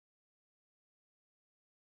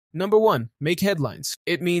Number 1. Make headlines.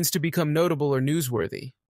 It means to become notable or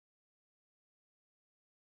newsworthy.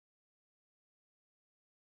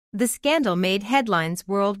 The scandal made headlines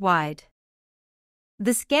worldwide.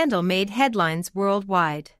 The scandal made headlines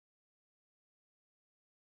worldwide.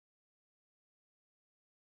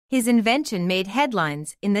 His invention made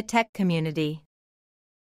headlines in the tech community.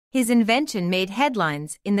 His invention made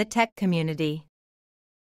headlines in the tech community.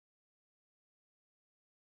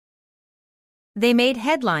 They made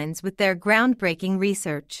headlines with their groundbreaking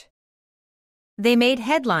research. They made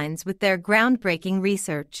headlines with their groundbreaking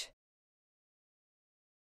research.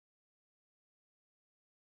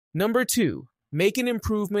 Number 2. Make an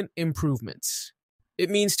improvement improvements. It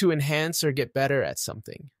means to enhance or get better at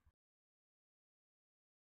something.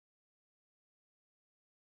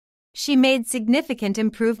 She made significant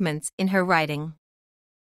improvements in her writing.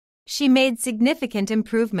 She made significant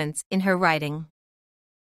improvements in her writing.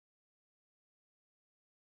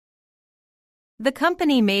 The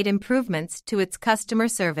company made improvements to its customer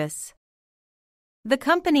service. The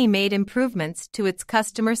company made improvements to its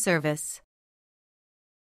customer service.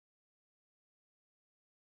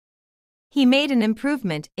 He made an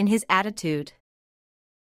improvement in his attitude.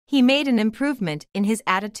 He made an improvement in his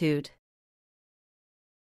attitude.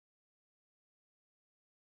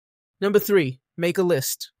 Number 3. Make a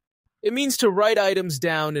list. It means to write items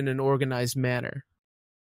down in an organized manner.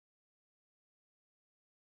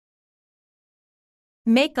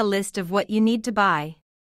 Make a list of what you need to buy.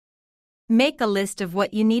 Make a list of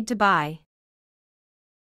what you need to buy.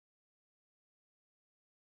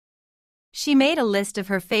 She made a list of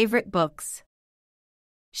her favorite books.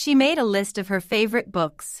 She made a list of her favorite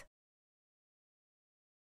books.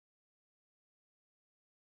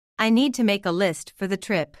 I need to make a list for the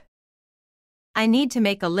trip. I need to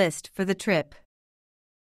make a list for the trip.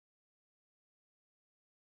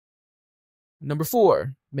 Number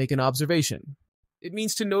 4. Make an observation. It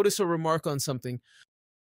means to notice or remark on something.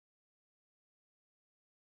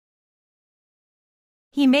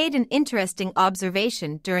 He made an interesting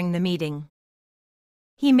observation during the meeting.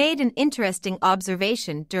 He made an interesting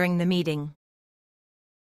observation during the meeting.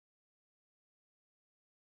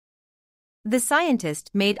 The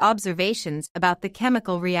scientist made observations about the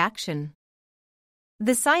chemical reaction.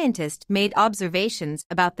 The scientist made observations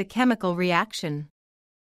about the chemical reaction.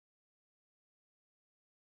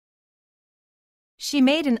 She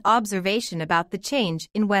made an observation about the change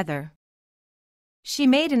in weather. She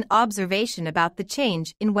made an observation about the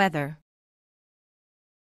change in weather.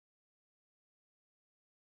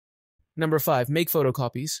 Number 5. Make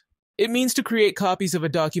photocopies. It means to create copies of a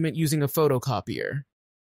document using a photocopier.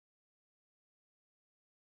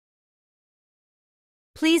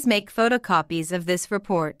 Please make photocopies of this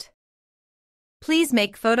report. Please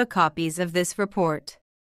make photocopies of this report.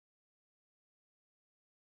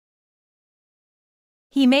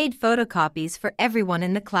 He made photocopies for everyone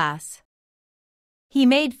in the class. He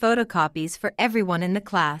made photocopies for everyone in the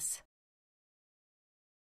class.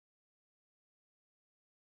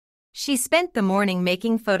 She spent the morning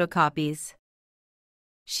making photocopies.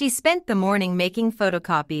 She spent the morning making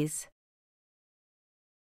photocopies.